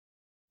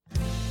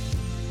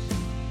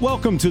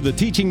Welcome to the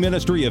teaching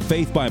ministry of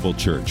Faith Bible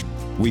Church.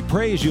 We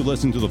pray as you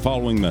listen to the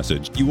following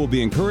message, you will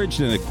be encouraged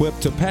and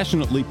equipped to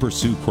passionately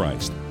pursue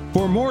Christ.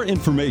 For more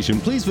information,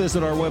 please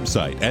visit our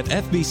website at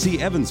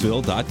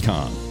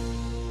fbcevansville.com.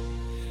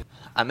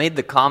 I made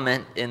the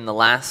comment in the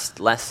last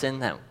lesson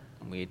that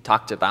we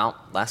talked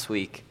about last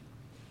week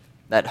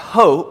that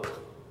hope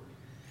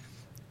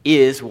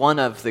is one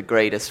of the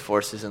greatest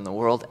forces in the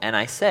world, and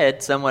I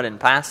said somewhat in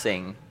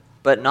passing,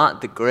 but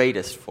not the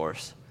greatest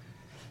force.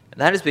 And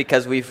that is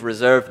because we've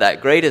reserved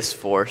that greatest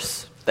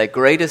force, that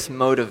greatest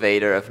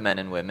motivator of men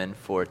and women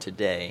for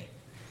today.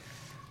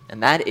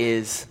 And that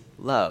is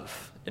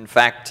love. In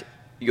fact,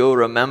 you'll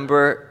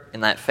remember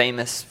in that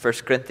famous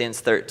 1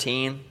 Corinthians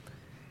 13,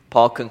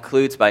 Paul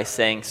concludes by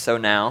saying, "So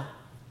now,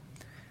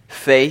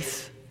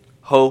 faith,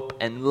 hope,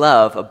 and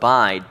love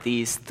abide,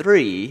 these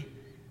three,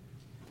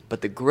 but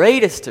the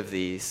greatest of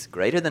these,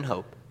 greater than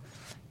hope,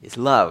 is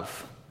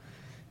love."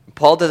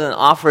 Paul doesn't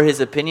offer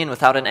his opinion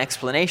without an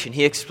explanation.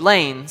 He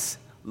explains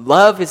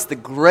love is the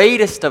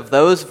greatest of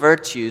those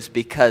virtues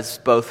because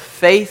both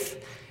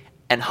faith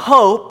and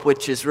hope,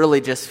 which is really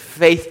just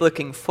faith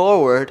looking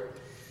forward,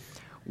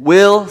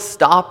 will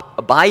stop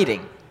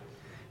abiding.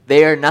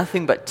 They are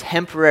nothing but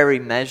temporary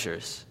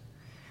measures.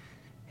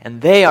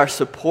 And they are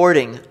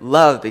supporting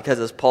love because,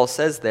 as Paul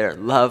says there,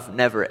 love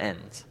never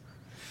ends.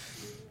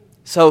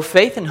 So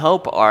faith and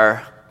hope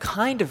are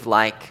kind of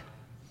like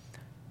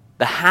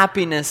the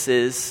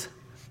happinesses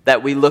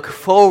that we look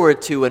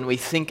forward to when we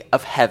think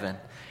of heaven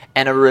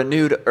and a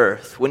renewed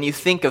earth. When you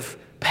think of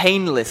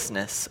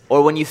painlessness,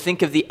 or when you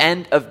think of the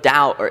end of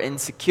doubt or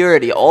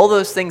insecurity, all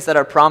those things that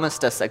are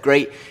promised us, a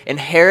great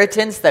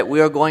inheritance that we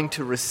are going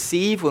to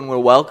receive when we're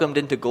welcomed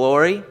into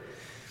glory,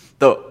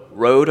 the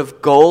road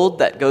of gold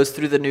that goes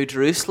through the New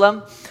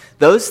Jerusalem,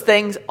 those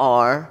things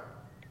are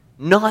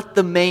not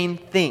the main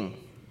thing.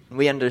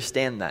 We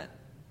understand that.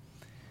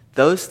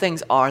 Those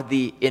things are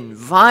the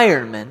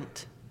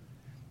environment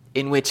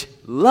in which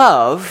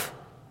love,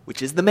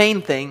 which is the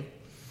main thing,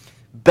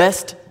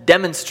 best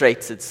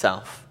demonstrates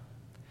itself.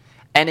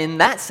 And in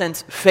that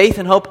sense, faith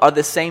and hope are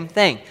the same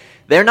thing.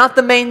 They're not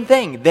the main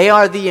thing. They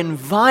are the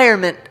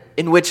environment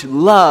in which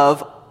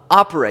love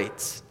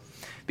operates.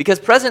 Because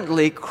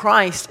presently,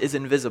 Christ is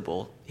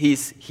invisible.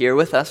 He's here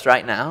with us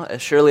right now,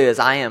 as surely as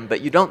I am,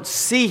 but you don't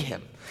see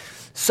him.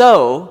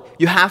 So,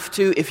 you have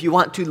to, if you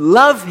want to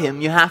love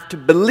him, you have to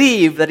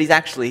believe that he's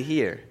actually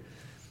here.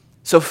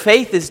 So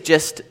faith is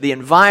just the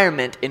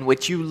environment in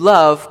which you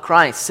love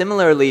Christ.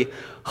 Similarly,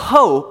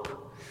 hope,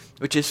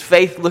 which is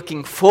faith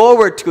looking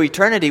forward to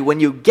eternity, when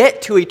you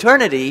get to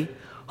eternity,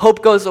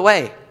 hope goes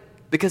away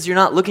because you're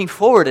not looking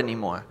forward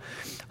anymore.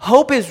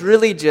 Hope is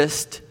really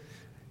just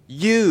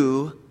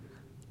you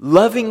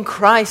loving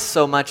Christ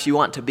so much you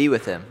want to be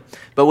with him.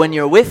 But when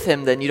you're with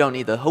him, then you don't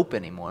need the hope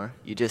anymore.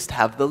 You just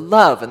have the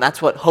love, and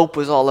that's what hope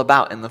was all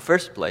about in the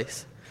first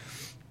place.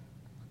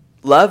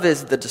 Love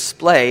is the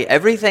display.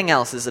 Everything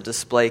else is a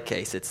display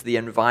case. It's the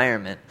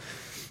environment.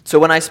 So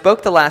when I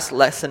spoke the last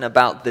lesson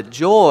about the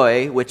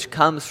joy which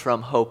comes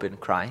from hope in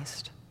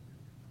Christ,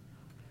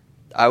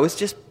 I was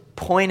just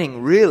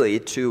pointing really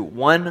to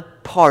one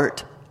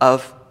part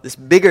of this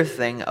bigger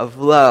thing of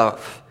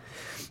love.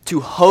 To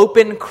hope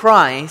in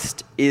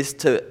Christ is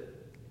to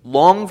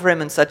long for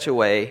him in such a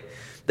way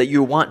that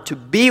you want to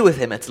be with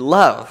him. It's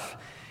love.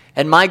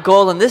 And my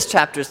goal in this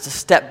chapter is to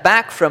step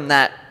back from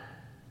that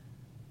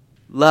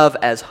love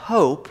as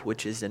hope,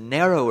 which is a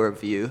narrower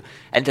view,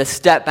 and to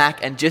step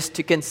back and just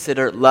to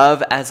consider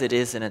love as it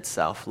is in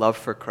itself, love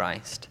for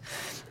Christ.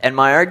 And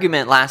my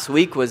argument last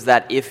week was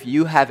that if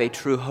you have a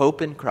true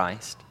hope in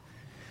Christ,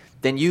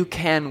 then you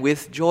can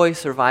with joy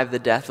survive the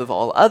death of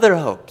all other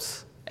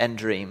hopes and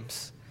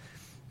dreams,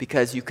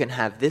 because you can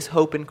have this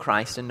hope in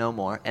Christ and no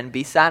more and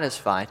be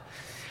satisfied.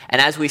 And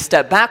as we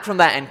step back from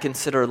that and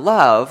consider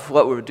love,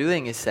 what we're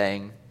doing is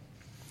saying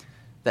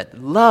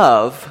that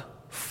love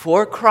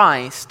for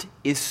Christ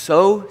is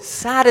so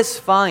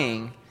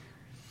satisfying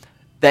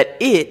that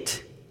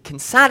it can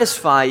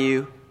satisfy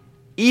you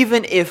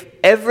even if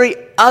every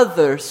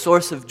other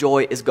source of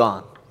joy is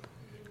gone.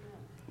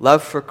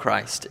 Love for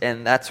Christ,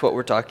 and that's what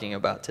we're talking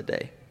about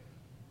today.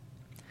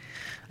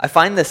 I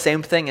find the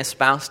same thing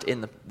espoused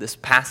in this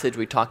passage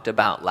we talked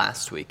about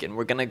last week, and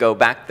we're going to go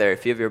back there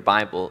if you have your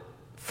Bible.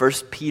 1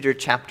 Peter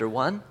chapter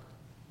 1.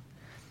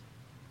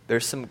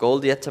 There's some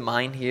gold yet to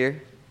mine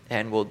here,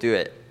 and we'll do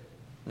it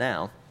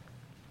now.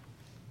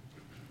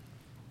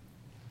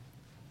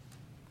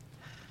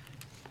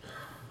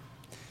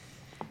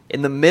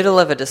 In the middle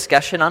of a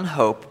discussion on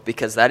hope,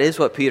 because that is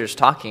what Peter's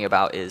talking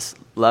about, is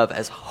love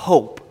as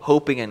hope,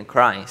 hoping in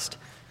Christ,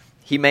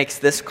 he makes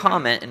this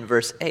comment in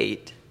verse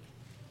 8.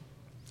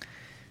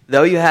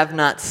 Though you have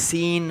not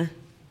seen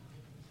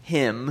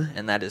him,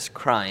 and that is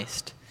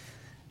Christ,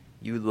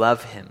 you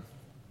love him.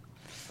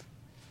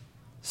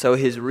 So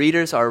his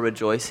readers are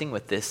rejoicing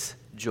with this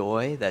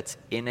joy that's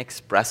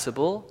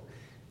inexpressible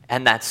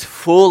and that's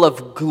full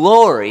of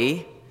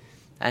glory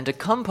And a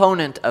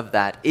component of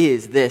that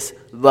is this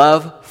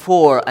love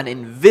for an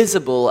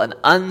invisible and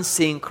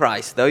unseen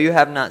Christ. Though you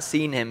have not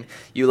seen him,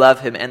 you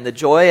love him. And the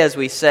joy, as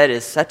we said,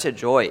 is such a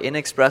joy,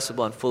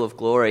 inexpressible and full of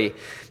glory,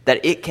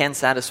 that it can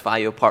satisfy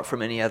you apart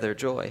from any other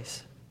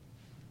joys.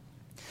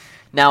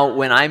 Now,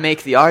 when I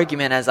make the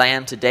argument, as I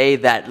am today,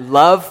 that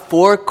love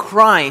for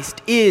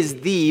Christ is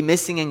the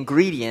missing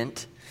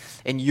ingredient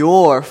in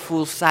your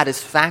full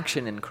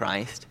satisfaction in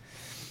Christ,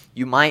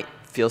 you might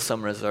feel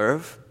some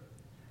reserve,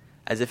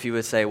 as if you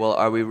would say, well,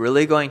 are we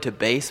really going to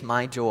base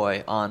my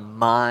joy on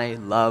my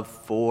love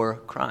for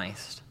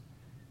Christ?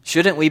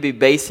 Shouldn't we be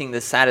basing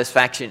the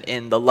satisfaction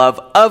in the love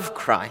of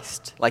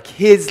Christ, like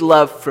his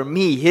love for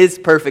me, his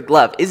perfect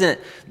love? Isn't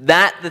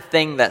that the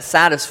thing that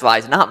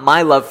satisfies, not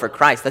my love for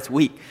Christ? That's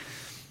weak.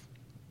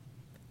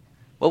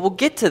 Well, we'll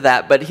get to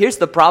that, but here's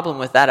the problem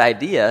with that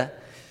idea.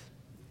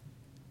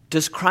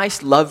 Does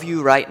Christ love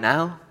you right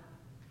now?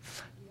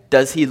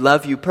 Does he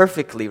love you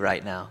perfectly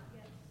right now?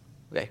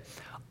 Okay.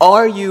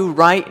 Are you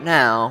right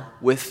now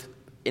with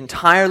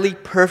entirely,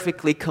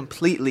 perfectly,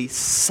 completely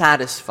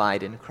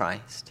satisfied in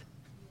Christ?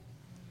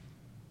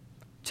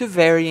 To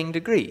varying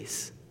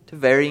degrees. To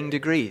varying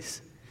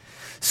degrees.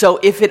 So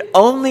if it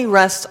only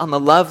rests on the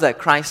love that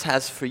Christ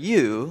has for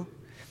you,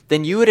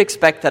 then you would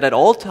expect that at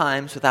all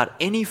times, without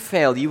any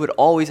fail, you would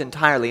always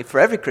entirely, for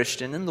every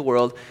Christian in the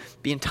world,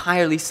 be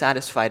entirely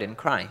satisfied in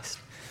Christ.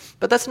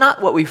 But that's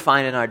not what we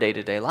find in our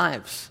day-to-day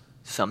lives.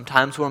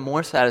 Sometimes we're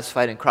more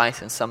satisfied in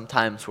Christ and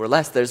sometimes we're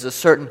less. There's a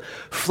certain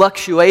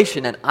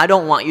fluctuation, and I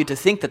don't want you to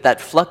think that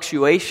that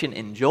fluctuation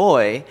in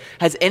joy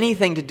has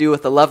anything to do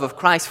with the love of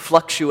Christ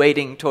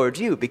fluctuating towards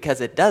you, because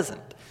it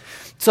doesn't.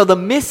 So the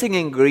missing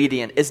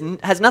ingredient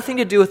has nothing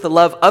to do with the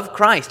love of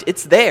Christ.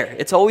 It's there.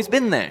 It's always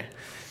been there.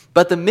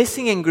 But the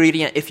missing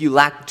ingredient, if you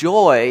lack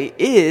joy,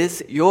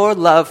 is your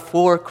love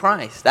for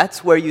Christ.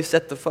 That's where you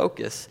set the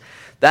focus.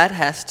 That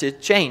has to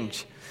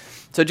change.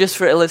 So just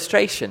for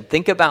illustration,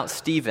 think about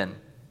Stephen,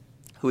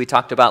 who we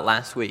talked about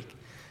last week.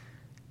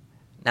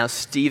 Now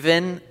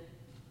Stephen,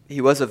 he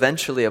was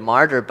eventually a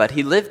martyr, but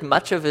he lived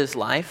much of his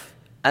life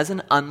as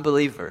an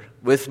unbeliever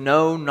with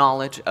no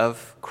knowledge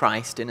of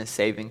Christ in a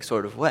saving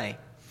sort of way.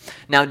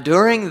 Now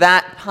during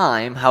that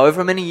time,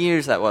 however many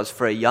years that was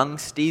for a young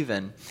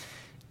Stephen,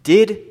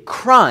 did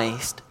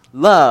Christ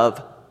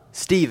love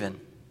Stephen?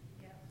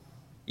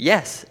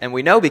 Yes, and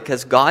we know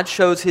because God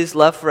shows his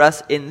love for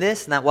us in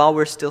this, and that while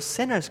we're still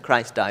sinners,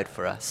 Christ died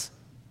for us.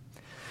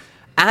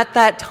 At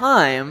that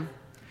time,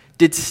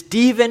 did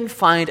Stephen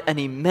find an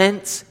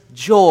immense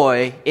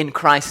joy in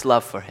Christ's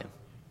love for him?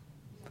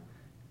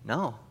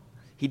 No,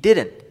 he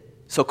didn't.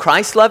 So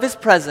Christ's love is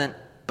present,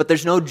 but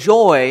there's no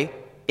joy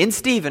in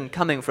Stephen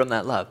coming from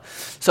that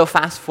love. So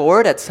fast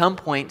forward, at some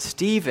point,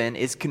 Stephen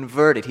is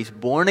converted. He's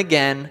born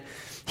again.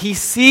 He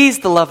sees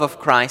the love of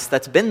Christ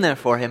that's been there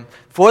for him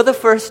for the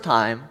first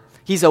time.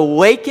 He's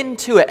awakened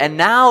to it, and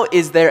now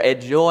is there a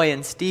joy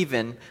in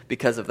Stephen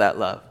because of that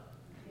love?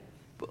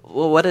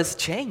 Well, what has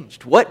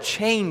changed? What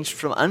changed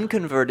from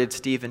unconverted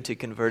Stephen to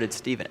converted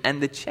Stephen?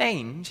 And the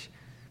change,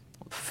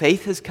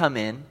 faith has come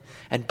in,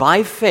 and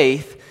by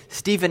faith,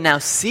 Stephen now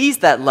sees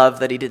that love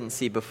that he didn't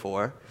see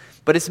before,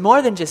 but it's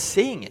more than just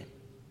seeing it.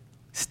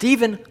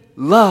 Stephen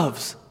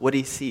loves what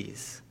he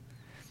sees.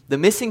 The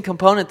missing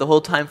component the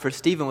whole time for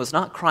Stephen was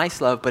not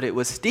Christ's love, but it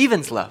was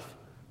Stephen's love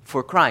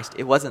for Christ.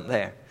 It wasn't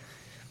there.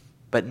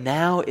 But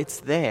now it's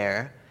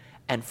there,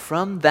 and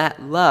from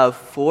that love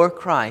for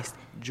Christ,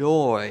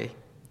 joy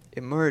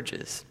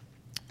emerges.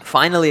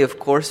 Finally, of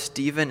course,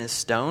 Stephen is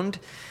stoned.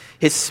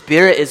 His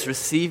spirit is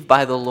received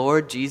by the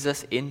Lord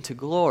Jesus into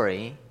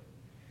glory.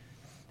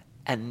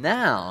 And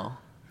now,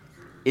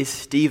 is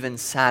Stephen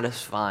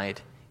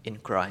satisfied in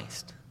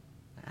Christ?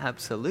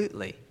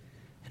 Absolutely.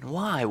 And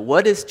why?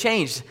 What has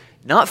changed?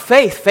 Not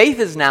faith. Faith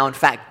is now, in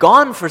fact,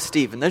 gone for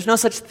Stephen. There's no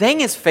such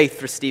thing as faith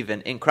for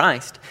Stephen in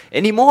Christ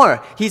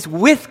anymore. He's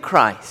with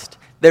Christ.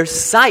 There's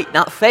sight,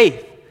 not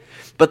faith.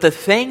 But the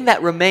thing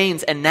that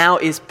remains and now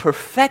is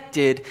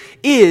perfected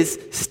is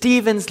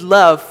Stephen's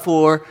love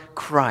for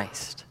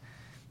Christ.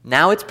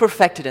 Now it's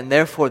perfected, and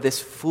therefore this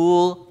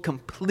full,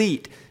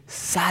 complete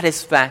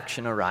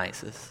satisfaction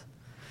arises.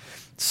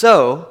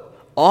 So,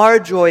 our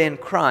joy in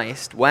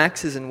Christ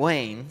waxes and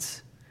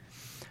wanes,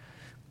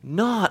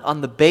 not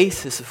on the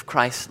basis of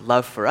Christ's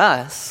love for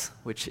us,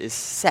 which is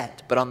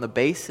set, but on the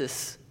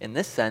basis, in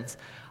this sense,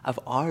 of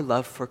our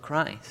love for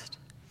Christ.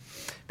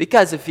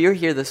 Because if you're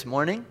here this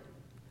morning,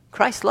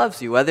 Christ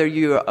loves you. Whether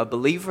you're a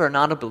believer or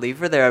not a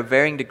believer, there are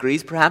varying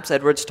degrees. Perhaps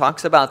Edwards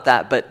talks about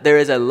that, but there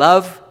is a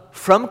love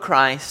from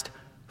Christ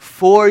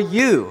for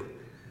you.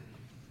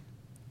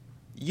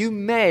 You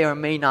may or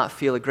may not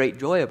feel a great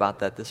joy about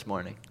that this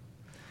morning.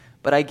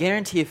 But I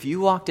guarantee if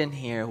you walked in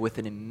here with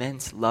an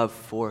immense love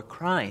for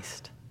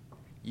Christ,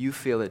 you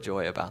feel a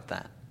joy about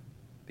that.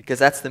 Because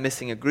that's the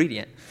missing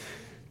ingredient.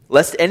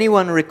 Lest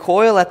anyone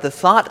recoil at the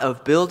thought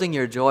of building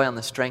your joy on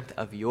the strength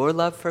of your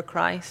love for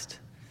Christ,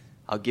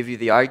 I'll give you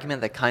the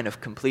argument that kind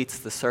of completes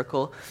the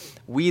circle.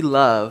 We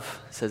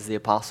love, says the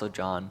Apostle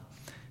John,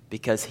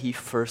 because he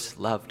first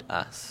loved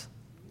us.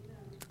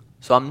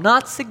 So I'm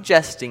not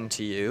suggesting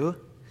to you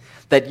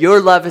that your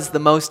love is the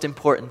most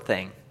important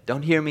thing.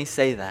 Don't hear me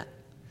say that.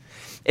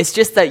 It's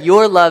just that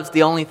your love's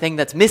the only thing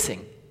that's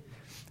missing.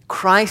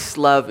 Christ's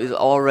love is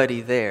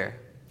already there.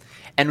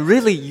 And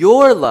really,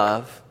 your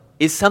love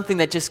is something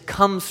that just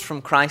comes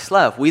from Christ's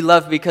love. We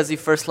love because He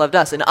first loved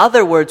us. In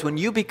other words, when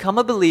you become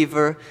a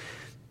believer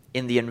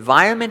in the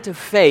environment of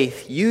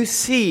faith, you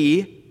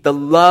see the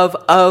love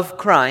of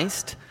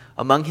Christ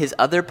among His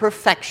other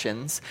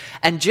perfections,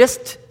 and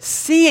just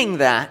seeing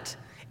that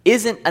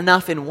isn't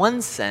enough in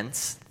one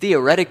sense,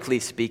 theoretically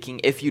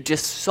speaking. If you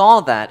just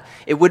saw that,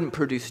 it wouldn't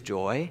produce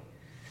joy.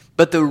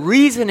 But the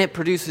reason it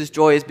produces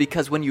joy is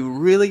because when you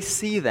really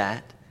see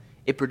that,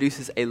 it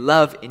produces a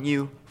love in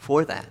you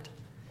for that.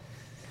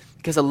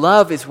 Because a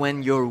love is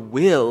when your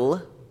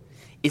will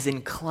is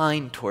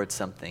inclined towards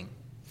something.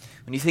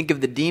 When you think of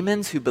the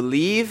demons who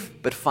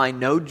believe but find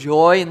no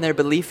joy in their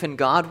belief in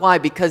God, why?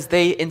 Because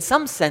they, in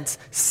some sense,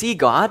 see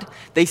God.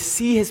 They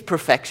see His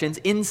perfections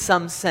in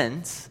some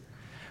sense,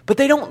 but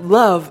they don't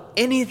love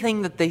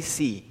anything that they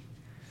see.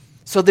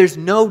 So there's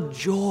no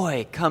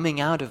joy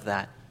coming out of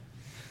that.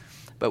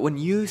 But when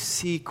you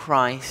see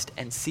Christ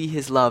and see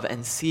His love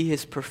and see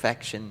His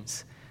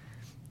perfections,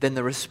 then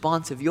the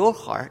response of your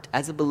heart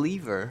as a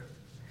believer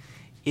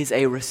is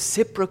a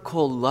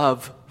reciprocal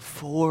love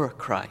for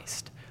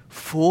Christ,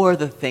 for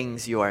the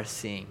things you are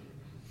seeing.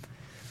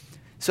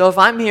 So if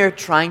I'm here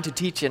trying to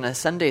teach in a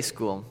Sunday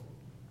school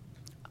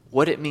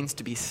what it means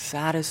to be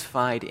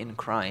satisfied in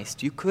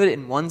Christ, you could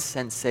in one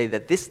sense say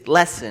that this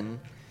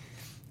lesson,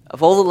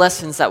 of all the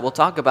lessons that we'll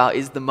talk about,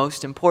 is the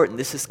most important.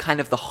 This is kind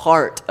of the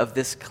heart of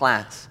this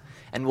class,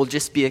 and we'll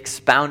just be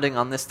expounding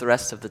on this the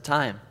rest of the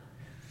time.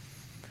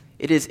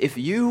 It is, if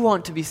you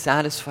want to be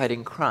satisfied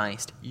in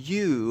Christ,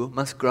 you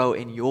must grow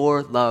in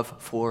your love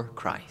for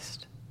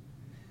Christ.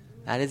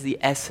 That is the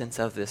essence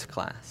of this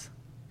class.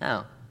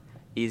 Now,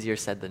 easier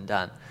said than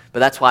done. But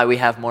that's why we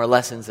have more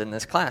lessons in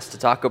this class, to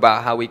talk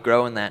about how we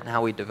grow in that and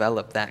how we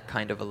develop that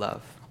kind of a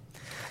love.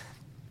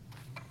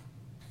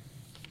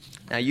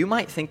 Now, you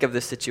might think of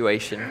the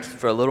situation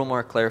for a little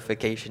more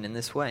clarification in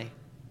this way.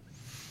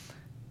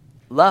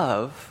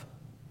 Love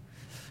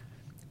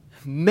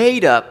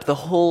made up the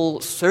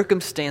whole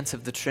circumstance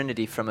of the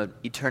Trinity from an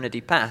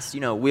eternity past. You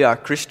know, we are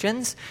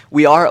Christians.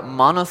 We are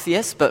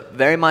monotheists, but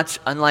very much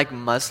unlike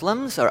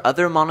Muslims or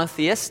other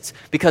monotheists,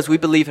 because we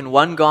believe in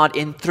one God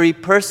in three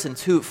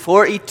persons who,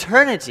 for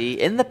eternity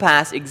in the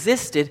past,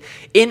 existed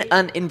in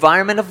an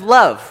environment of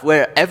love,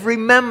 where every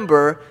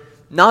member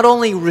not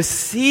only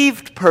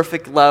received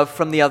perfect love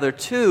from the other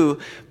two,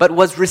 but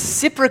was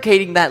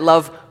reciprocating that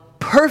love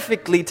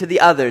perfectly to the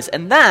others.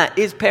 And that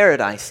is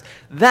paradise.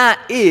 That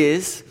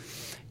is,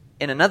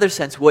 in another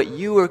sense, what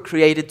you were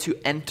created to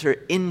enter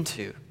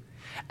into.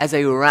 As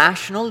a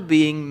rational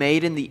being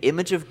made in the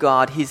image of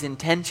God, His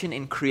intention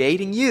in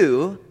creating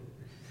you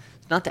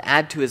is not to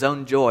add to His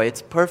own joy,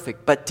 it's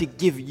perfect, but to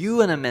give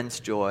you an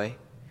immense joy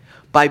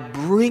by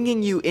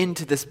bringing you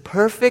into this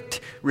perfect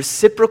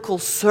reciprocal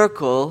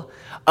circle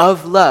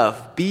of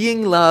love,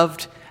 being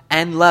loved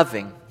and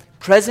loving.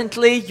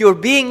 Presently, you're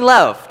being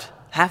loved,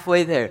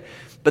 halfway there.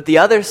 But the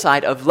other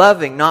side of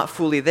loving, not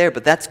fully there,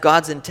 but that's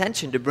God's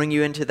intention, to bring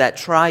you into that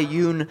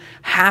triune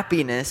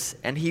happiness,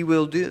 and He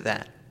will do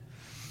that.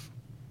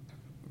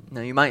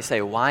 Now you might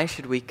say, why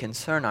should we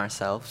concern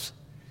ourselves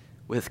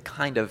with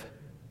kind of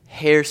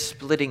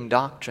hair-splitting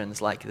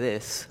doctrines like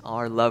this?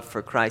 Our love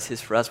for Christ is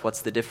for us.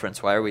 What's the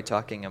difference? Why are we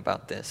talking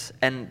about this?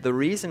 And the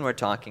reason we're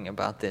talking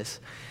about this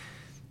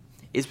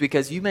is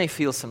because you may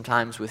feel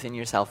sometimes within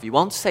yourself, you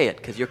won't say it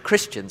because you're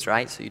Christians,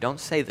 right? So you don't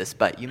say this,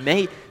 but you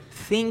may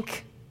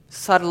think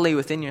subtly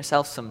within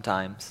yourself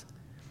sometimes,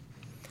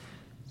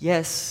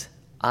 yes,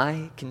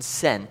 I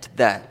consent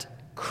that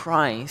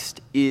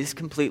Christ is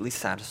completely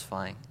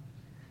satisfying,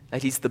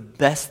 that He's the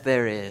best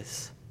there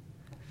is.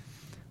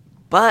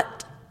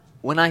 But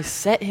when I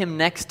set Him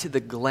next to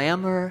the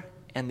glamour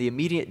and the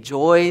immediate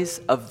joys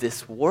of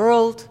this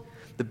world,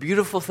 the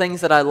beautiful things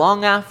that I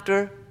long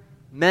after,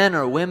 men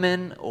or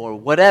women or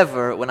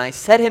whatever, when I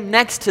set Him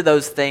next to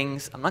those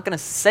things, I'm not going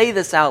to say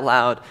this out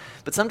loud,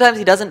 but sometimes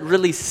He doesn't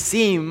really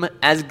seem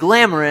as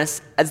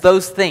glamorous as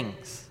those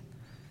things.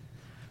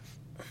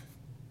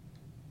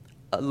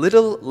 A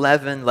little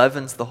leaven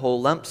leavens the whole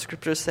lump,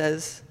 Scripture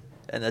says,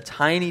 and a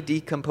tiny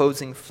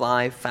decomposing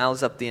fly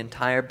fouls up the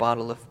entire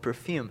bottle of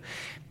perfume.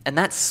 And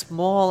that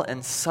small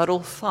and subtle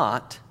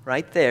thought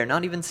right there,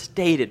 not even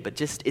stated, but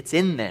just it's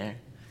in there,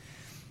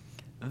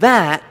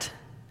 that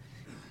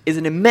is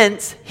an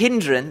immense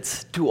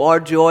hindrance to our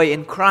joy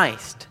in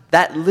Christ.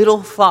 That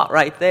little thought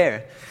right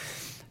there.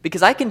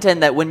 Because I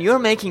contend that when you're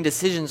making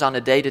decisions on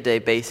a day-to-day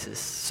basis,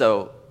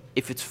 so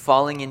if it's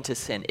falling into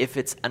sin, if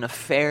it's an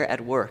affair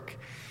at work,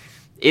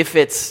 if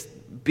it's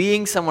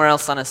being somewhere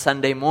else on a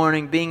Sunday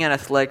morning, being at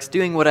athletics,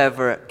 doing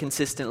whatever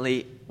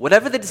consistently,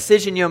 whatever the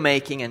decision you're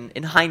making, and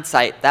in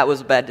hindsight, that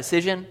was a bad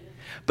decision,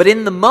 but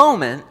in the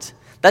moment,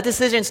 that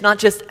decision's not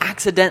just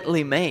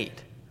accidentally made.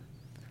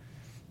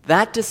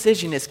 That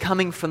decision is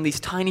coming from these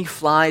tiny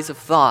flies of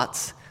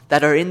thoughts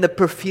that are in the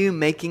perfume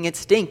making it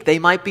stink. They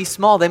might be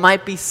small, they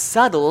might be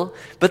subtle,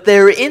 but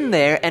they're in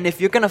there, and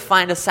if you're going to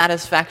find a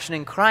satisfaction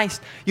in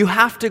Christ, you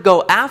have to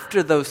go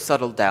after those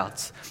subtle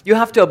doubts. You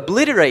have to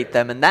obliterate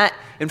them, and that,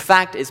 in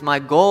fact, is my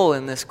goal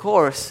in this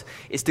course,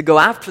 is to go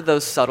after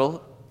those subtle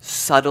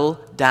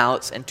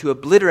doubts and to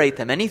obliterate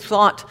them. Any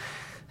thought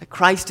that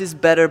Christ is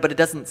better, but it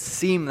doesn't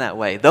seem that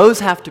way, those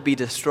have to be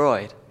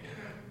destroyed.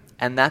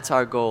 And that's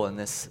our goal in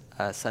this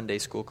Sunday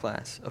school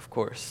class, of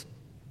course.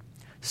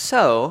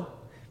 So,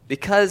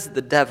 because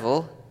the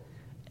devil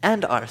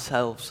and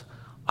ourselves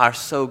are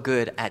so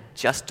good at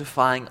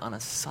justifying on a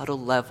subtle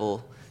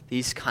level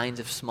these kinds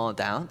of small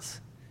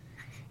doubts,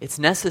 it's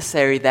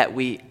necessary that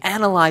we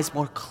analyze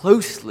more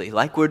closely,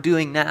 like we're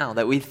doing now,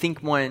 that we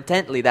think more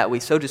intently, that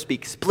we, so to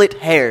speak, split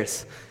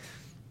hairs,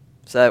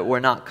 so that we're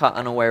not caught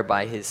unaware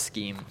by his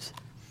schemes.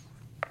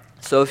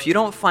 So if you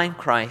don't find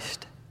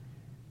Christ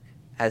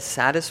as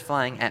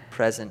satisfying at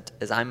present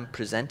as I'm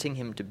presenting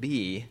him to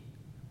be,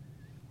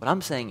 what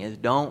I'm saying is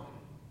don't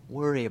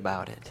worry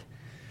about it,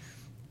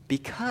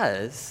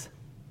 because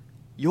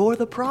you're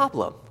the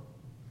problem.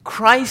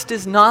 Christ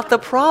is not the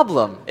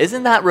problem.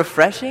 Isn't that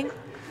refreshing?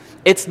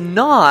 It's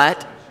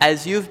not,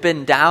 as you've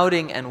been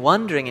doubting and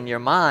wondering in your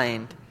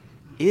mind,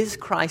 is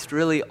Christ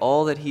really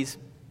all that he's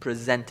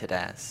presented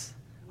as?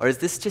 Or is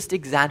this just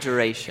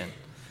exaggeration?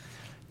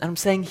 And I'm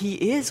saying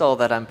he is all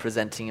that I'm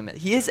presenting him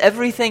as. He is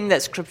everything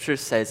that Scripture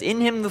says. In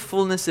him the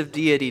fullness of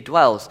deity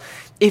dwells.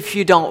 If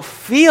you don't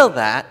feel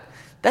that,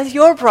 that's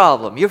your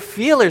problem. Your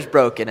feeler's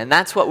broken. And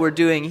that's what we're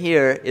doing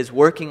here, is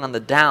working on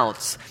the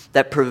doubts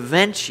that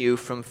prevent you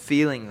from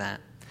feeling that.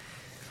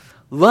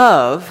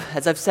 Love,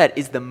 as I've said,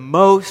 is the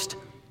most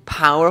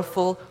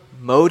powerful,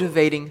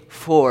 motivating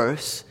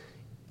force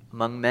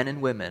among men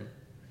and women.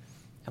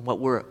 And what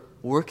we're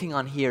working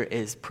on here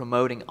is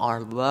promoting our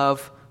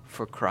love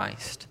for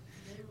Christ,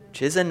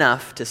 which is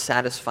enough to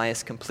satisfy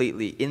us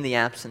completely in the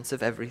absence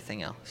of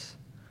everything else.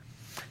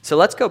 So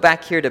let's go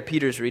back here to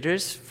Peter's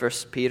readers, 1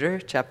 Peter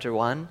chapter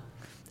 1,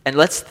 and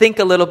let's think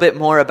a little bit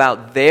more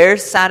about their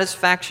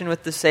satisfaction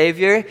with the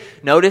Savior.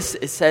 Notice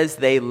it says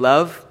they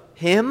love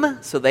him,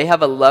 so they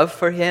have a love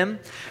for him,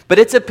 but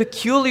it's a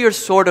peculiar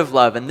sort of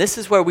love, and this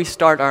is where we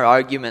start our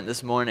argument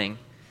this morning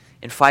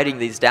in fighting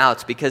these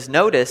doubts, because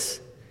notice,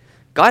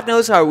 God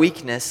knows our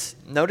weakness.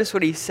 Notice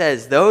what he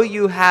says, though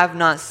you have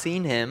not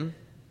seen him,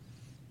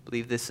 I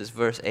believe this is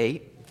verse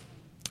 8,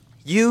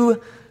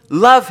 you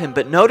love him,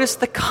 but notice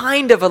the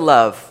kind of a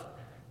love.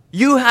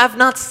 You have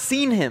not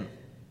seen him,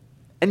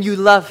 and you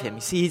love him.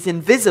 You see, he's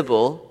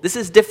invisible. This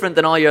is different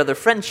than all your other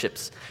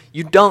friendships.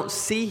 You don't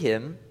see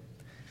him,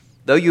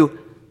 though you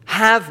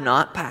have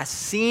not past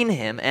seen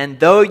him, and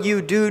though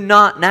you do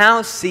not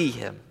now see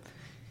him,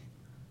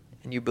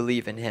 and you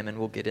believe in him, and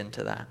we'll get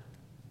into that.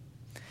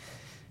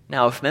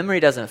 Now, if memory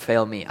doesn't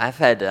fail me, I've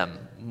had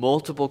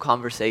multiple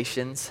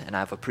conversations, and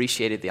I've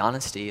appreciated the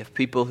honesty of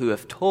people who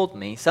have told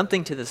me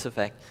something to this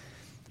effect.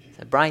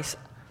 Said, Bryce,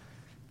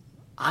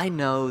 I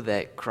know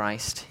that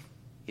Christ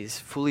is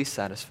fully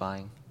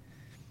satisfying,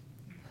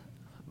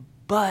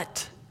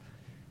 but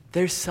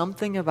there's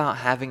something about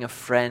having a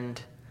friend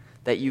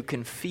that you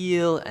can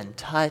feel and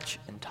touch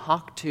and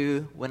talk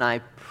to. When I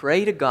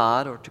pray to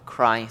God or to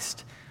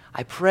Christ,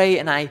 I pray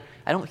and I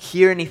don't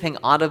hear anything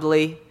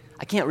audibly.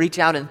 I can't reach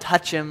out and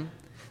touch him.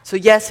 So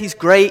yes, he's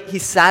great,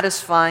 he's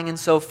satisfying and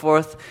so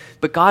forth,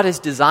 but God has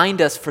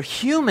designed us for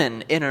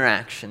human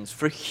interactions,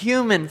 for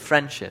human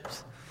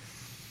friendships.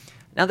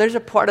 Now there's a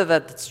part of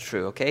that that's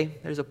true, okay?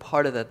 There's a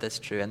part of that that's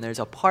true, and there's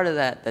a part of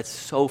that that's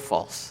so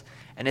false.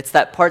 And it's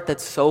that part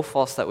that's so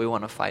false that we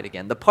want to fight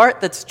again. The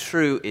part that's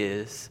true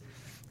is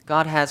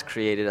God has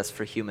created us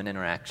for human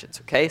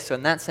interactions, okay? So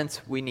in that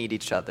sense, we need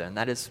each other, and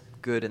that is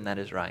good and that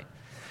is right.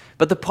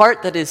 But the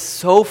part that is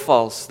so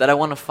false that I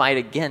want to fight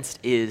against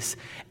is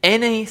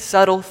any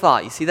subtle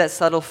thought. You see that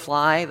subtle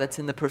fly that's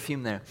in the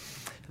perfume there?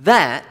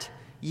 That,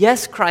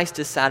 yes, Christ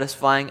is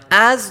satisfying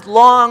as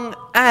long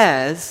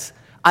as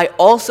I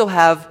also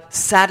have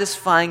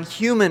satisfying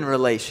human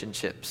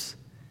relationships,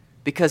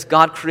 because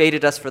God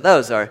created us for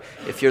those. Or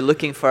if you're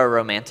looking for a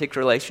romantic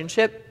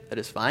relationship, that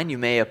is fine. You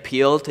may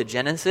appeal to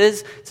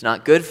Genesis. It's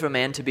not good for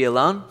man to be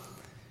alone.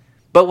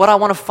 But what I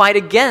want to fight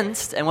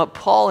against, and what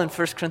Paul in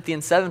 1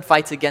 Corinthians 7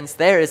 fights against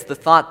there, is the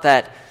thought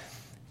that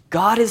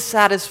God is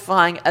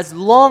satisfying as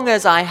long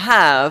as I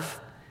have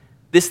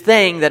this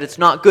thing that it's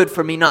not good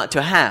for me not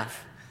to have.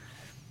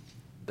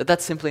 But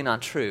that's simply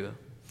not true.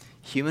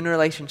 Human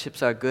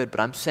relationships are good, but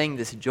I'm saying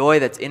this joy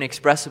that's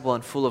inexpressible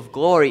and full of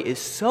glory is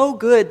so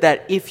good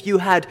that if you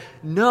had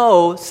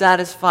no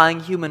satisfying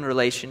human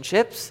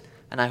relationships,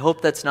 and I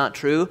hope that's not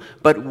true,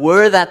 but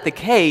were that the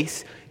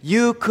case,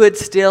 you could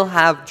still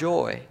have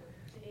joy.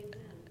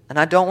 And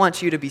I don't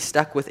want you to be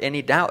stuck with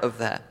any doubt of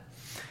that.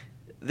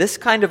 This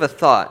kind of a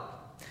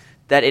thought,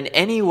 that in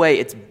any way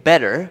it's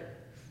better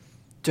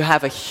to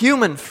have a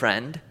human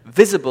friend,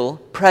 visible,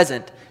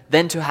 present,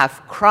 than to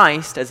have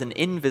Christ as an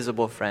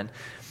invisible friend.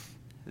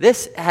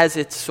 This has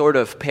its sort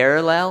of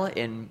parallel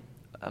in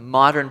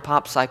modern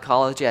pop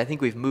psychology. I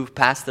think we've moved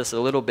past this a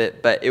little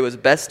bit, but it was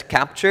best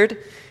captured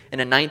in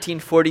a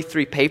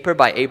 1943 paper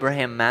by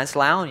Abraham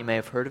Maslow. You may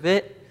have heard of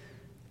it.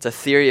 It's a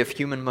theory of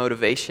human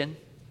motivation.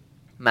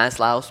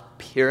 Maslow's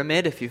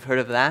pyramid, if you've heard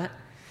of that.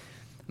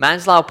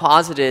 Maslow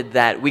posited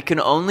that we can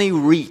only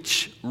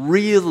reach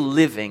real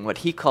living, what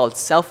he called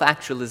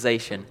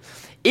self-actualization,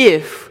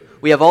 if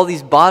we have all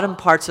these bottom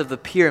parts of the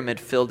pyramid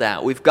filled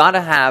out. We've got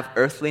to have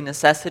earthly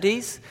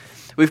necessities.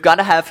 We've got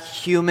to have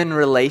human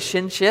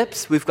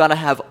relationships. We've got to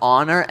have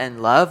honor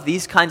and love,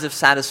 these kinds of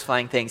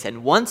satisfying things.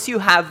 And once you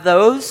have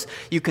those,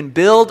 you can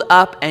build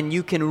up and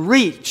you can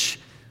reach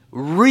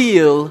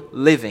real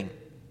living,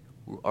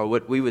 or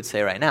what we would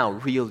say right now,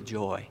 real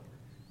joy.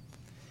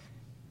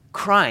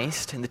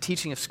 Christ and the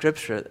teaching of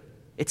Scripture,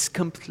 it's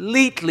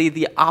completely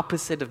the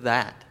opposite of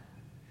that.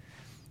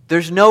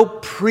 There's no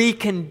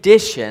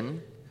precondition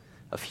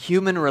of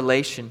human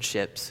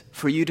relationships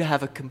for you to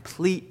have a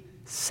complete,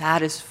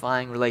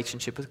 satisfying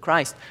relationship with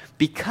Christ.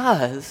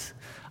 Because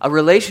a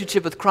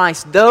relationship with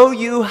Christ, though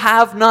you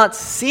have not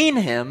seen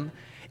Him,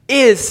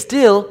 is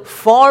still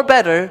far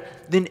better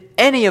than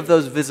any of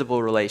those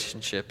visible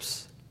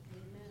relationships.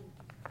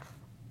 Amen.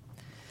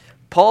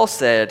 Paul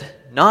said,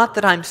 not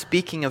that I'm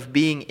speaking of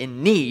being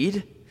in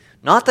need,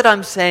 not that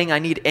I'm saying I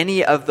need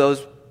any of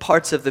those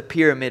parts of the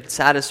pyramid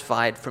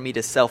satisfied for me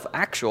to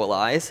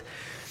self-actualize,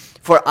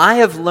 for I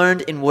have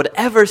learned in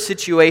whatever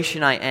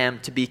situation I am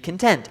to be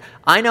content.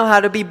 I know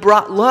how to be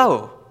brought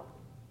low,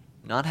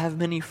 not have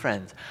many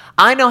friends.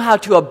 I know how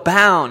to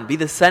abound, be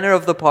the center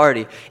of the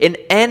party. In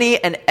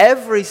any and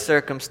every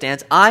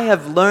circumstance, I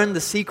have learned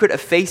the secret of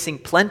facing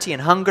plenty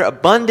and hunger,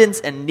 abundance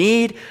and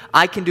need.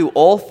 I can do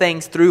all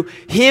things through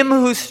Him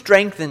who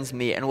strengthens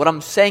me. And what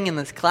I'm saying in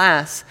this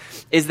class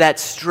is that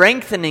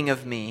strengthening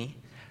of me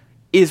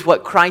is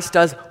what Christ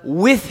does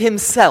with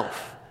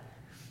Himself.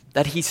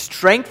 That He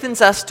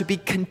strengthens us to be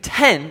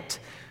content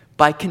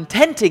by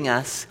contenting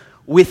us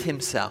with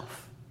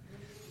Himself.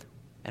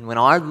 And when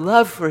our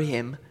love for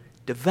Him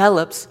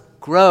develops,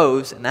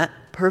 grows, and that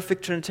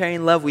perfect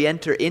Trinitarian love, we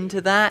enter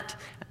into that,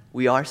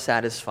 we are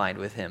satisfied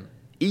with Him.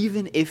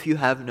 Even if you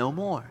have no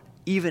more.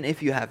 Even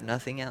if you have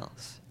nothing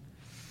else.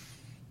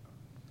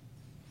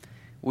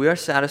 We are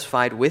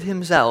satisfied with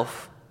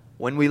Himself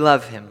when we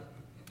love Him.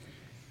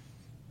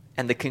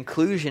 And the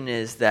conclusion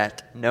is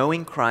that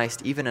knowing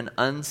Christ, even an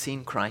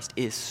unseen Christ,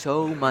 is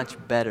so much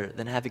better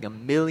than having a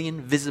million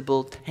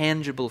visible,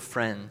 tangible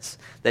friends,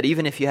 that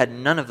even if you had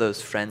none of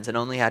those friends and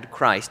only had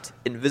Christ,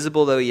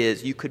 invisible though He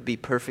is, you could be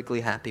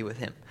perfectly happy with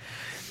Him.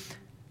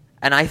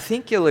 And I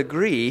think you'll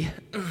agree,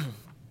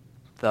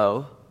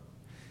 though,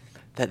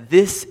 that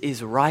this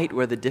is right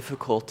where the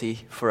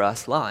difficulty for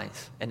us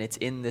lies. And it's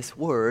in this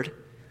word,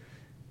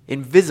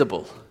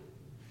 invisible,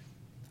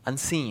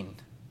 unseen.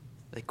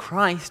 That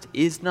Christ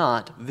is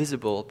not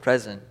visible,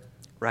 present,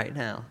 right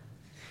now.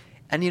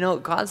 And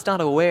God's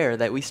not aware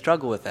that we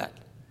struggle with that.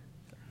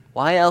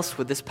 Why else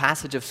would this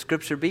passage of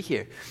Scripture be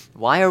here?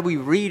 Why are we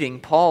reading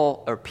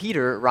Paul or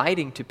Peter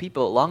writing to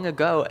people long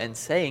ago and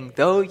saying,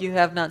 though you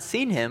have not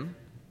seen Him,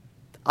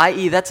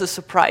 i.e. that's a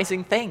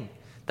surprising thing.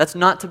 That's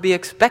not to be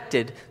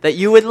expected, that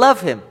you would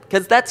love Him.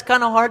 Because that's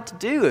kind of hard to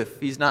do if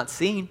He's not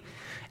seen.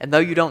 And though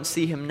you don't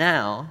see Him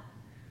now,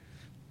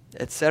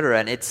 etc.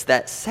 And it's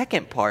that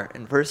second part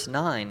in verse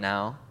 9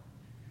 now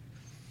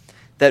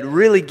that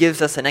really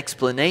gives us an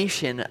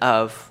explanation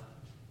of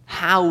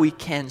how we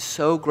can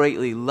so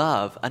greatly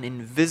love an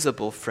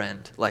invisible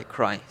friend like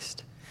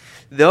Christ.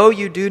 Though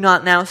you do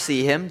not now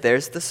see Him,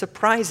 there's the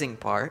surprising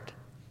part.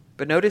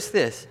 But notice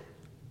this.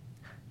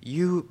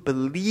 You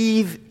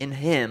believe in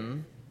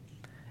Him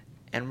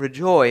and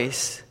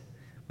rejoice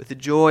with a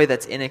joy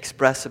that's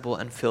inexpressible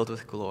and filled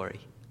with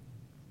glory.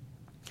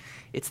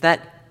 It's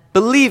that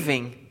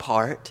believing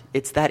part,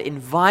 it's that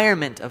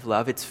environment of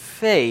love, it's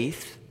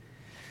faith,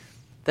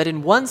 that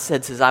in one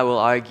sense, as I will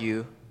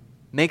argue,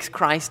 makes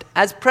Christ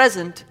as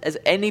present as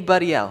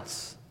anybody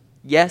else.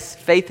 Yes,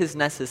 faith is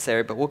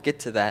necessary, but we'll get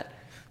to that.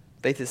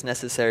 Faith is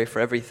necessary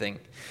for everything.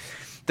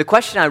 The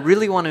question I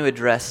really want to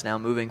address now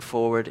moving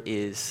forward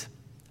is,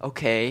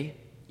 okay,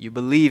 you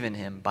believe in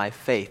Him by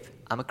faith.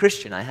 I'm a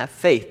Christian, I have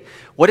faith.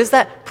 What does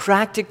that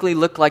practically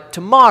look like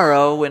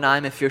tomorrow when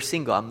if you're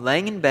single, I'm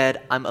laying in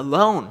bed, I'm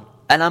alone.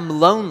 And I'm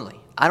lonely.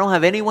 I don't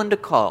have anyone to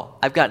call.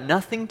 I've got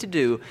nothing to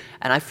do,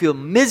 and I feel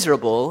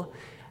miserable.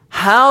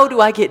 How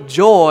do I get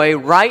joy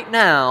right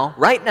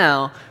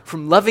now,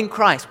 from loving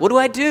Christ? What do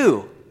I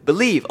do?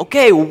 Believe.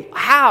 Okay,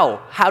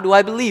 how? How do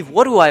I believe?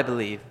 What do I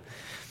believe?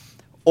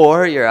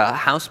 Or you're a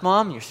house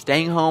mom, you're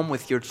staying home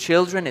with your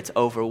children, it's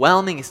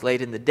overwhelming, it's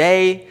late in the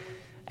day,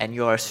 and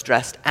you're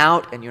stressed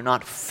out, and you're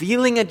not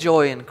feeling a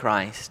joy in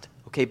Christ.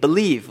 Okay,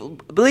 believe.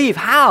 Believe.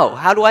 How?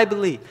 How do I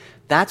believe?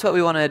 That's what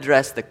we want to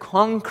address, the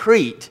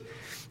concrete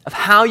of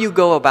how you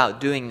go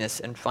about doing this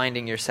and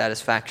finding your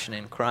satisfaction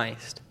in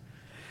Christ.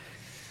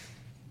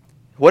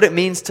 What it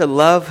means to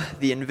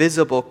love the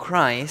invisible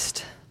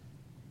Christ,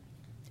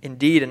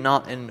 indeed and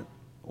not in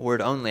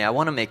word only. I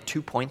want to make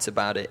 2 points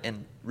about it,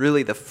 and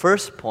really the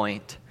first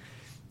point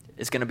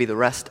is going to be the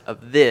rest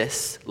of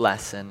this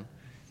lesson,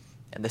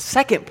 and the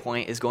second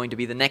point is going to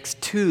be the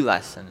next 2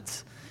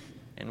 lessons.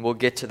 And we'll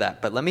get to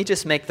that. But let me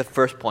just make the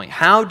first point.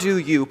 How do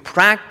you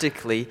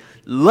practically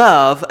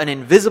love an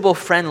invisible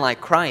friend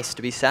like Christ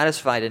to be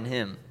satisfied in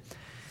him?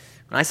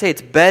 When I say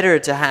it's better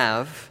to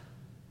have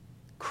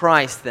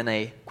Christ than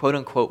a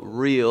quote-unquote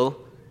real,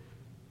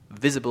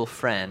 visible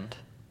friend,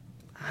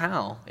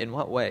 how? In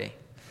what way?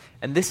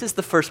 And this is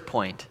the first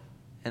point,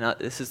 and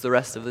this is the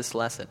rest of this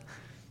lesson.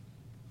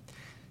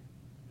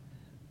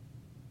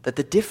 That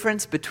the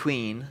difference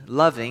between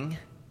loving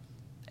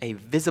a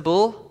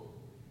visible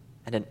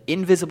and an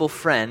invisible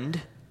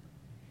friend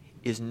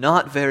is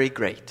not very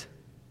great.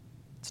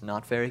 It's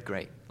not very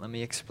great. Let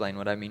me explain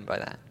what I mean by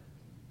that.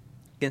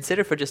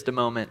 Consider for just a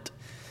moment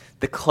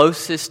the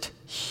closest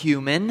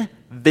human,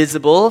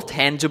 visible,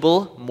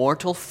 tangible,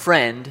 mortal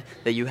friend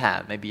that you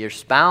have. Maybe your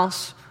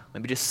spouse,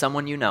 maybe just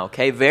someone you know,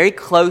 okay? Very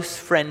close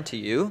friend to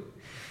you.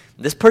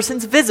 This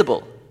person's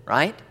visible,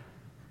 right?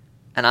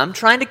 And I'm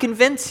trying to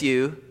convince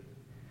you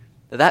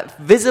that that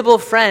visible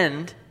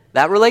friend,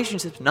 that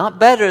relationship's not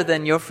better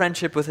than your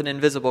friendship with an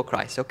invisible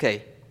Christ.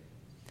 Okay.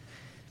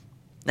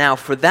 Now,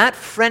 for that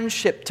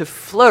friendship to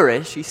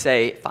flourish, you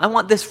say, if I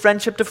want this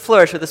friendship to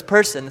flourish with this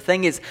person, the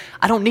thing is,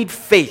 I don't need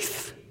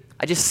faith.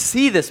 I just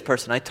see this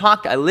person. I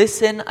talk, I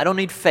listen. I don't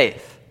need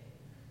faith.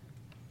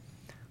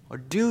 Or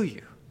do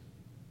you?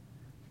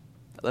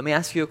 Let me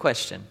ask you a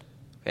question.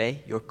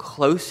 Okay? Your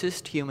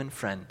closest human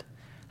friend.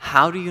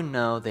 How do you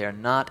know they are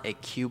not a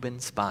Cuban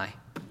spy?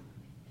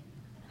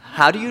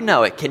 How do you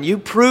know it? Can you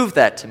prove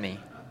that to me?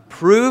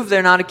 Prove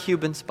they're not a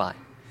Cuban spy.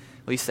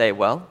 We say,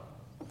 well,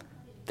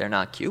 they're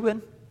not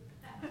Cuban.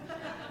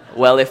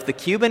 Well, if the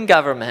Cuban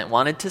government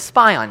wanted to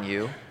spy on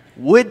you,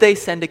 would they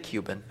send a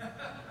Cuban?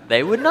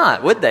 They would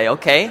not, would they?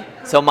 Okay.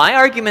 So my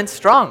argument's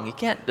strong. You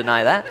can't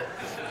deny that.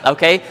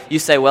 Okay. You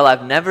say, well,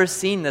 I've never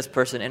seen this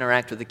person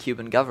interact with the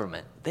Cuban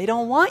government. They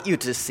don't want you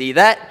to see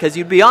that because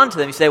you'd be on to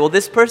them. You say, well,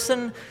 this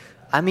person,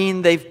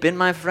 they've been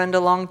my friend a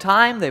long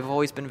time. They've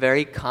always been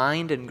very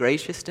kind and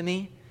gracious to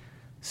me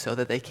so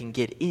that they can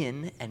get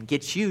in and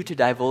get you to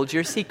divulge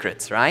your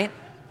secrets, right?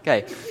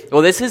 Okay.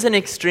 Well, this is an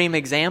extreme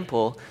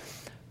example,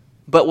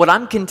 but what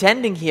I'm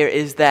contending here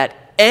is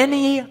that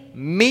any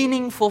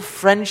meaningful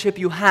friendship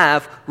you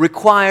have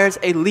requires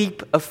a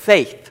leap of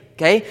faith,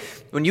 okay?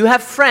 When you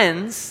have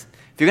friends,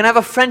 if you're going to have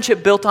a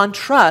friendship built on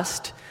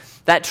trust,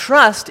 that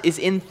trust is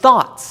in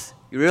thoughts.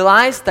 You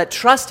realize that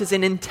trust is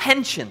in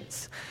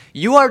intentions.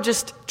 You are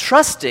just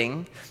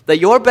trusting that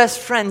your best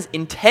friend's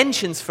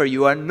intentions for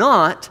you are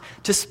not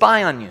to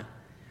spy on you,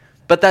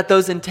 but that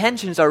those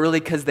intentions are really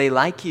because they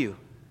like you.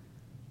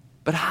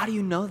 But how do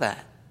you know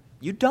that?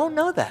 You don't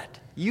know that.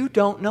 You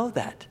don't know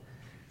that.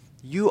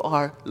 You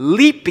are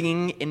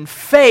leaping in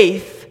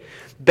faith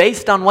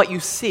based on what you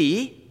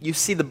see. You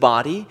see the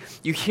body,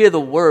 you hear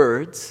the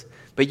words,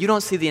 but you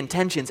don't see the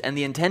intentions, and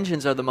the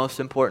intentions are the most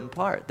important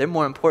part. They're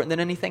more important than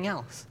anything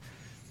else.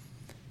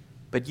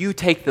 But you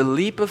take the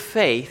leap of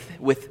faith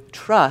with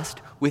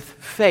trust, with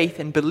faith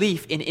and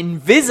belief in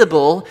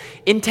invisible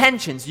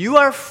intentions. You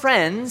are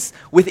friends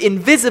with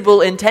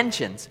invisible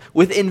intentions,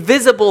 with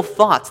invisible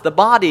thoughts. The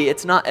body,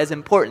 it's not as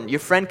important. Your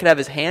friend could have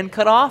his hand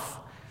cut off,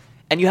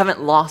 and you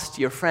haven't lost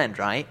your friend,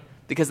 right?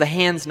 Because the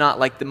hand's not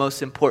like the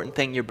most important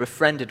thing you're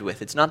befriended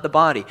with. It's not the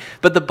body.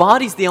 But the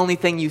body's the only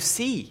thing you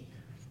see.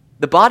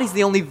 The body's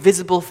the only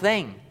visible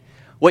thing.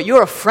 What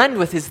you're a friend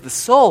with is the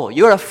soul.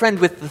 You're a friend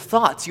with the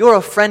thoughts. You're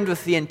a friend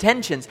with the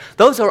intentions.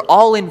 Those are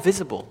all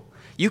invisible.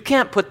 You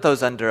can't put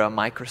those under a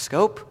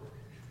microscope.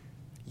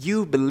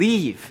 You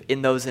believe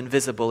in those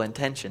invisible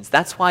intentions.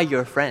 That's why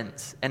you're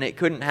friends, and it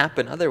couldn't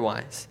happen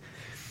otherwise.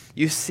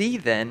 You see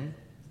then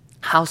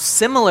how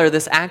similar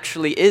this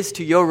actually is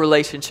to your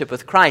relationship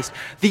with Christ.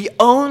 The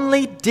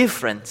only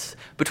difference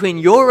between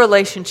your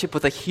relationship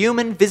with a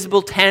human,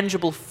 visible,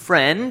 tangible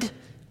friend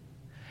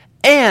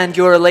and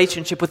your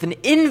relationship with an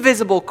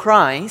invisible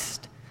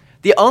Christ,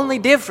 the only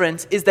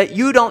difference is that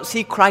you don't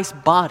see Christ's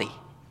body.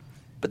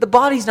 But the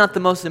body's not the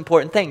most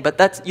important thing,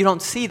 but you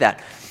don't see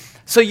that.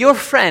 So your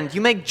friend, you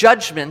make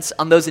judgments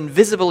on those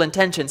invisible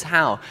intentions.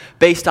 How?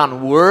 Based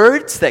on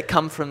words that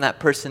come from that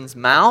person's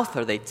mouth,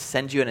 or they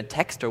send you in a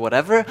text or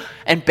whatever,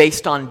 and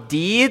based on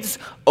deeds.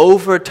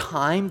 Over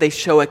time, they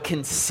show a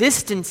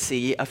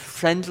consistency of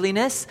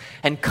friendliness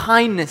and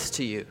kindness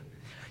to you.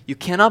 You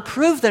cannot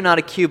prove they're not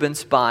a Cuban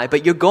spy,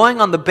 but you're going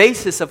on the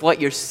basis of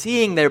what you're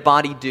seeing their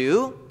body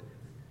do,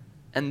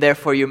 and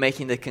therefore you're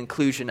making the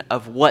conclusion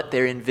of what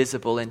their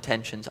invisible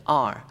intentions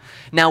are.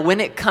 Now,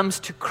 when it comes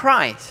to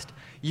Christ,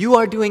 you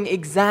are doing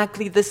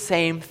exactly the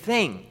same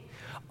thing.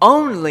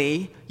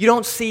 Only you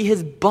don't see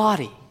his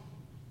body.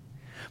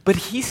 But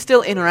he's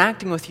still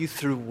interacting with you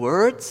through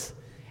words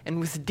and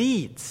with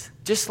deeds,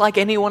 just like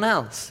anyone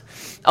else.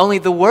 Only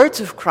the words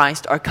of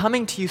Christ are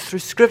coming to you through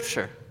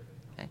Scripture.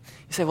 Okay?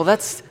 You say, well,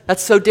 that's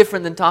so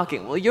different than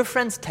talking. Well, your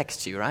friends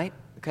text you, right?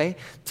 Okay,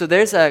 so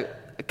there's a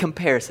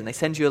comparison. They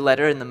send you a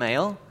letter in the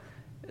mail.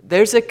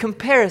 There's a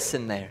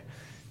comparison there.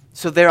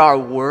 So there are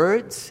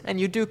words, and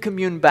you do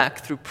commune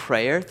back through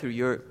prayer, through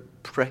your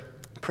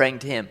praying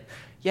to him.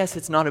 Yes,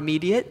 it's not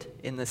immediate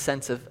in the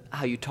sense of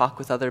how you talk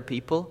with other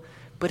people,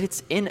 But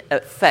it's in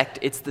effect,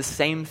 it's the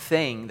same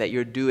thing that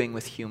you're doing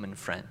with human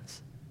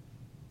friends.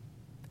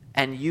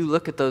 And you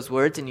look at those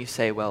words and you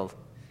say, well,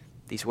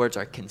 these words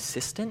are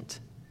consistent.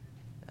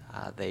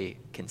 They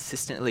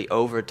consistently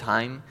over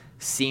time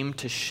seem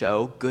to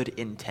show good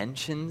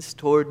intentions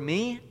toward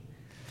me.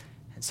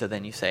 And so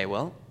then you say,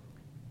 well,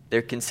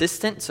 they're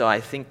consistent, so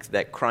I think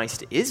that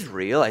Christ is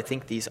real. I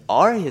think these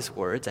are his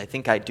words. I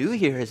think I do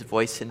hear his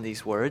voice in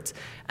these words.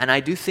 And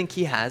I do think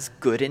he has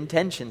good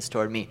intentions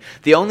toward me.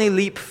 The only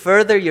leap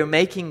further you're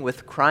making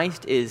with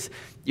Christ is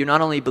you're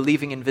not only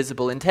believing in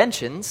visible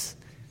intentions,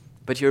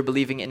 but you're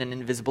believing in an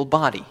invisible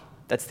body.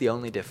 That's the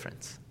only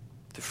difference.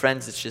 To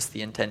friends, it's just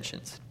the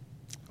intentions.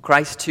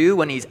 Christ, too,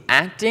 when he's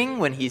acting,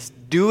 when he's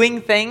doing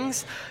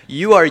things,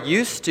 you are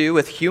used to,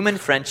 with human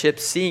friendship,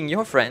 seeing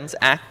your friends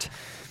act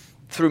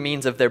through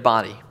means of their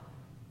body,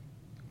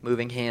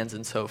 moving hands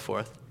and so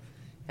forth.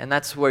 And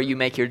that's where you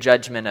make your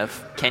judgment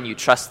of, can you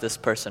trust this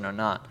person or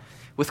not?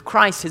 With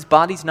Christ, his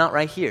body's not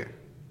right here,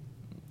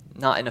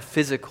 not in a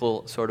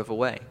physical sort of a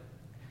way.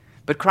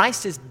 But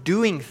Christ is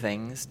doing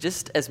things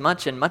just as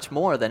much and much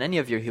more than any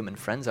of your human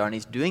friends are, and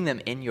he's doing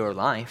them in your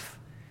life.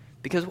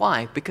 Because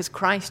why? Because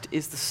Christ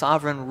is the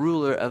sovereign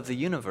ruler of the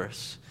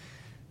universe.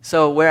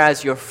 So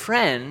whereas your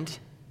friend,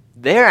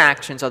 their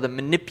actions are the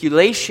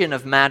manipulation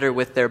of matter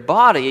with their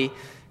body,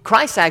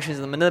 Christ's actions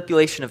are the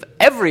manipulation of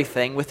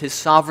everything with his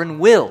sovereign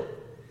will.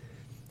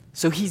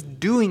 So he's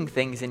doing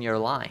things in your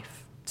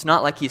life. It's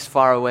not like he's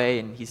far away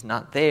and he's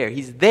not there.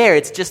 He's there,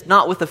 it's just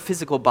not with a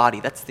physical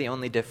body. That's the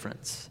only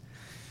difference.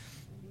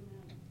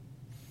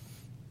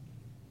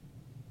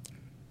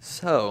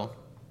 So,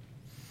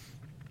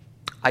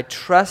 I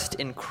trust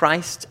in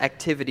Christ's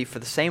activity for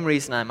the same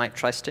reason I might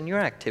trust in your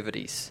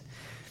activities.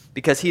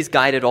 Because he's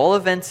guided all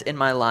events in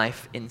my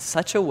life in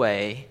such a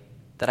way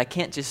that I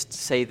can't just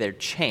say they're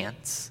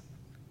chance.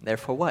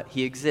 Therefore what?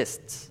 He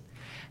exists.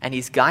 And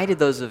he's guided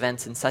those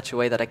events in such a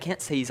way that I can't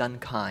say he's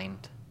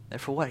unkind.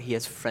 Therefore what? He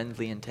has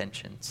friendly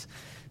intentions.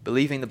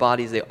 Believing the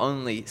body is the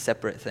only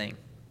separate thing,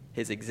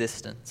 his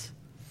existence.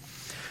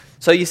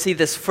 So you see,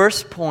 this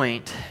first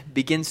point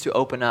begins to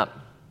open up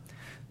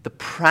the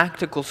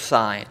practical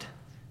side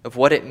of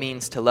what it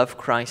means to love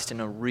Christ in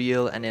a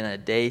real and in a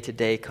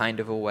day-to-day kind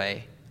of a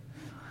way.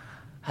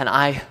 And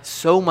I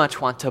so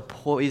much want to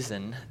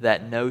poison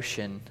that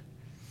notion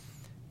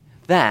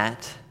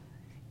that,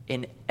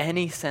 in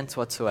any sense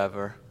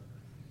whatsoever,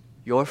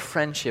 your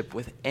friendship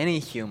with any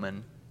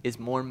human is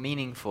more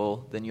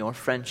meaningful than your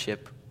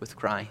friendship with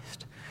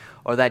Christ.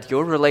 Or that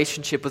your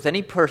relationship with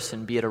any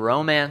person, be it a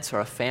romance or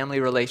a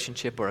family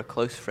relationship or a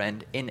close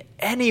friend, in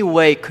any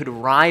way could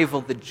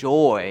rival the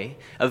joy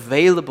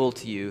available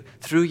to you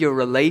through your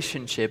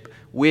relationship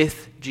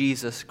with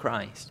Jesus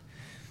Christ.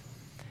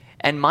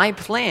 And my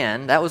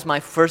plan, that was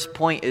my first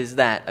point, is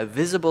that a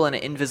visible and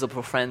an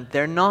invisible friend,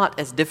 they're not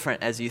as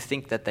different as you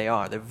think that they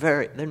are.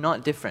 They're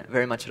not different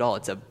very much at all.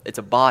 It's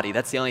a body.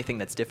 That's the only thing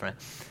that's different.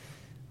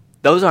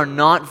 Those are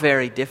not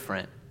very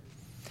different.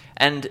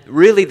 And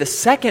really the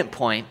second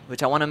point,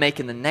 which I want to make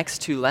in the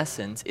next two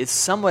lessons, is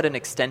somewhat an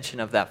extension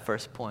of that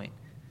first point.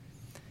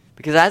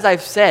 Because as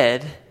I've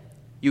said,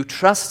 you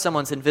trust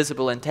someone's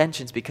invisible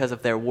intentions because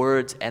of their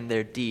words and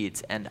their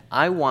deeds. And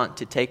I want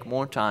to take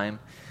more time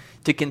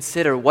to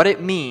consider what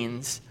it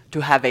means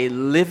to have a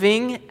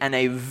living and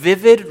a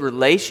vivid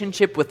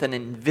relationship with an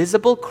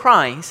invisible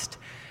Christ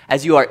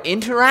as you are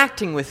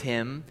interacting with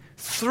him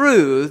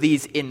through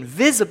these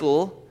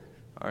invisible,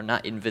 or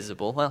not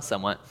invisible, well,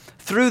 somewhat,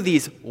 through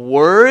these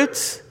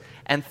words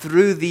and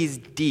through these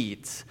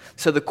deeds.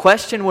 So the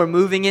question we're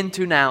moving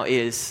into now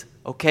is,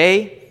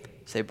 okay,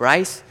 say,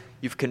 Bryce,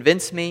 you've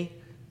convinced me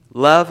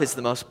love is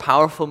the most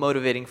powerful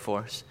motivating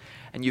force.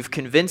 And you've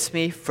convinced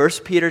me, 1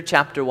 Peter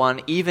chapter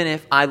 1, even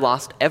if I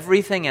lost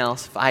everything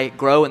else, if I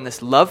grow in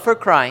this love for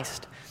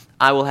Christ,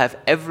 I will have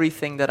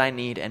everything that I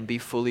need and be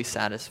fully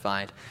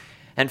satisfied.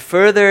 And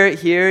further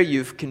here,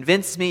 you've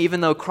convinced me, even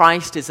though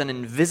Christ is an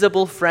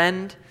invisible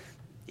friend,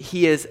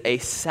 he is a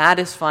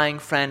satisfying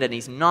friend, and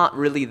he's not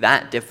really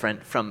that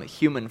different from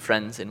human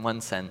friends in one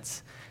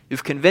sense.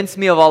 You've convinced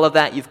me of all of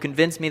that. You've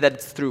convinced me that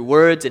it's through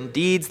words and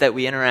deeds that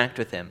we interact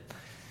with him.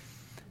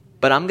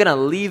 But I'm going to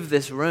leave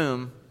this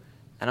room,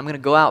 and I'm going to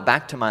go out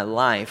back to my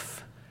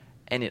life,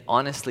 and it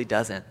honestly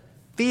doesn't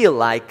feel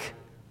like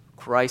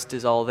Christ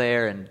is all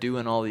there and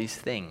doing all these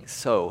things.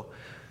 So,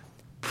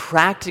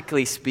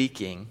 practically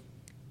speaking,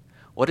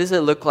 what does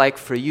it look like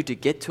for you to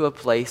get to a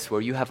place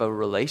where you have a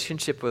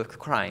relationship with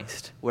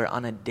Christ, where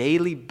on a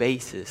daily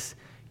basis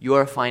you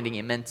are finding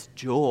immense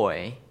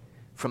joy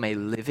from a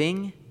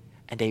living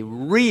and a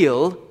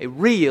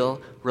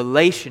real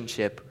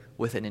relationship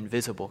with an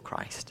invisible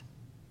Christ?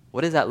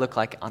 What does that look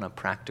like on a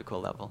practical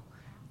level?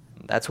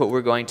 That's what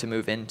we're going to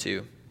move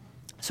into.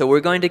 So we're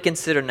going to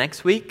consider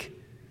next week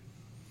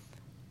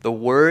the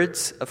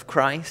words of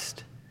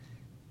Christ.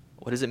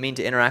 What does it mean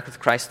to interact with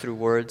Christ through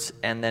words?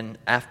 And then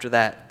after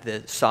that,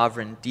 the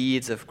sovereign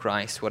deeds of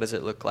Christ. What does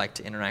it look like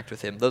to interact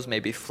with him? Those may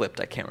be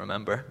flipped, I can't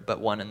remember, but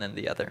one and then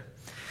the other.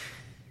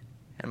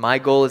 And my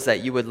goal is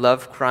that you would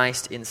love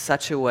Christ in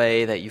such a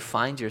way that you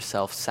find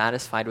yourself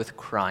satisfied with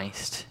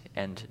Christ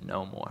and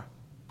no more.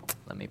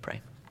 Let me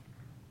pray.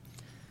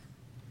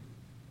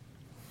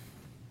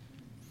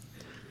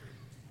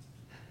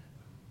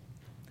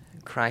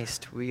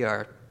 Christ, we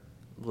are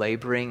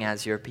laboring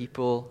as your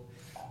people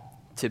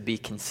to be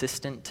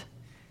consistent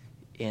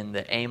in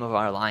the aim of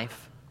our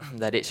life,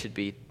 that it should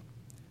be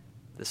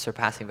the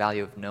surpassing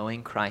value of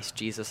knowing Christ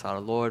Jesus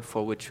our Lord,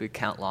 for which we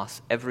count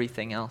loss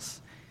everything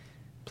else.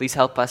 Please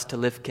help us to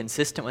live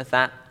consistent with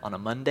that on a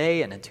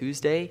Monday and a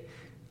Tuesday.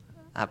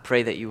 I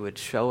pray that you would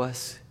show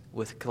us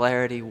with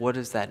clarity what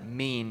does that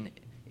mean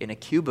in a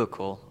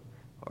cubicle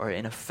or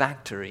in a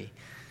factory.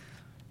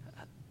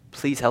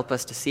 Please help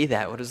us to see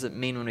that. What does it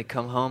mean when we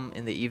come home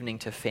in the evening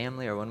to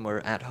family or when we're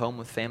at home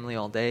with family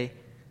all day?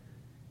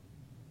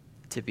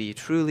 To be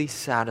truly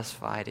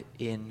satisfied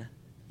in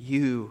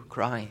you,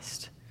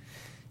 Christ.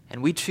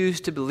 And we choose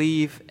to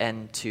believe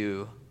and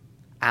to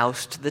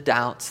oust the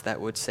doubts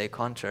that would say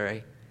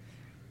contrary.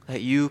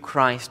 That you,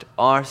 Christ,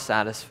 are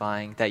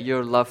satisfying, that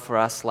your love for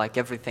us, like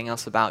everything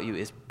else about you,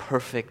 is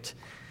perfect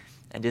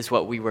and is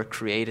what we were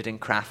created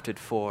and crafted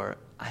for.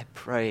 I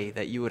pray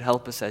that you would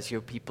help us as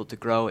your people to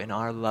grow in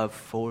our love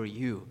for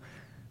you.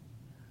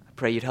 I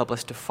pray you'd help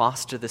us to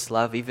foster this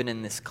love even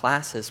in this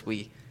class as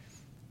we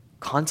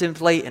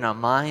contemplate in our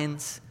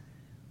minds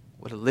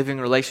what a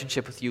living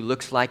relationship with you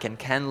looks like and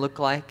can look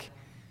like,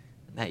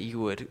 that you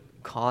would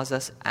cause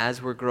us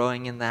as we're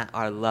growing in that,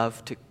 our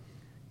love to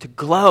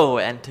glow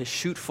and to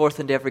shoot forth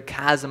into every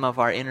chasm of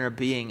our inner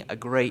being a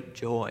great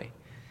joy,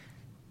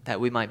 that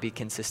we might be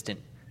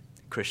consistent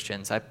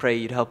Christians. I pray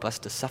you'd help us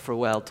to suffer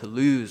well, to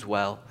lose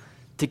well,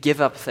 to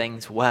give up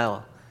things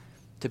well,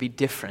 to be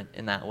different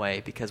in that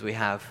way because we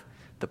have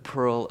the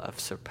pearl of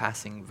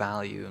surpassing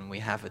value and we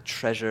have a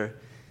treasure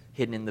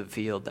hidden in the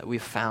field that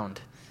we've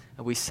found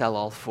and we sell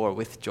all for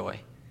with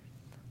joy.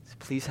 So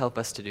please help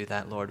us to do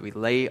that, Lord. We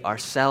lay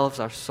ourselves,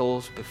 our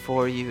souls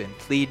before you and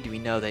plead. We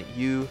know that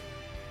you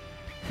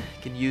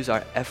can use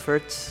our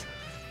efforts,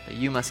 but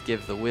you must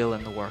give the will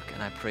and the work,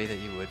 and I pray that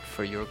you would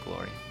for your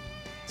glory.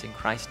 It's in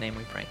Christ's name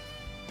we pray.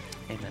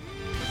 Amen.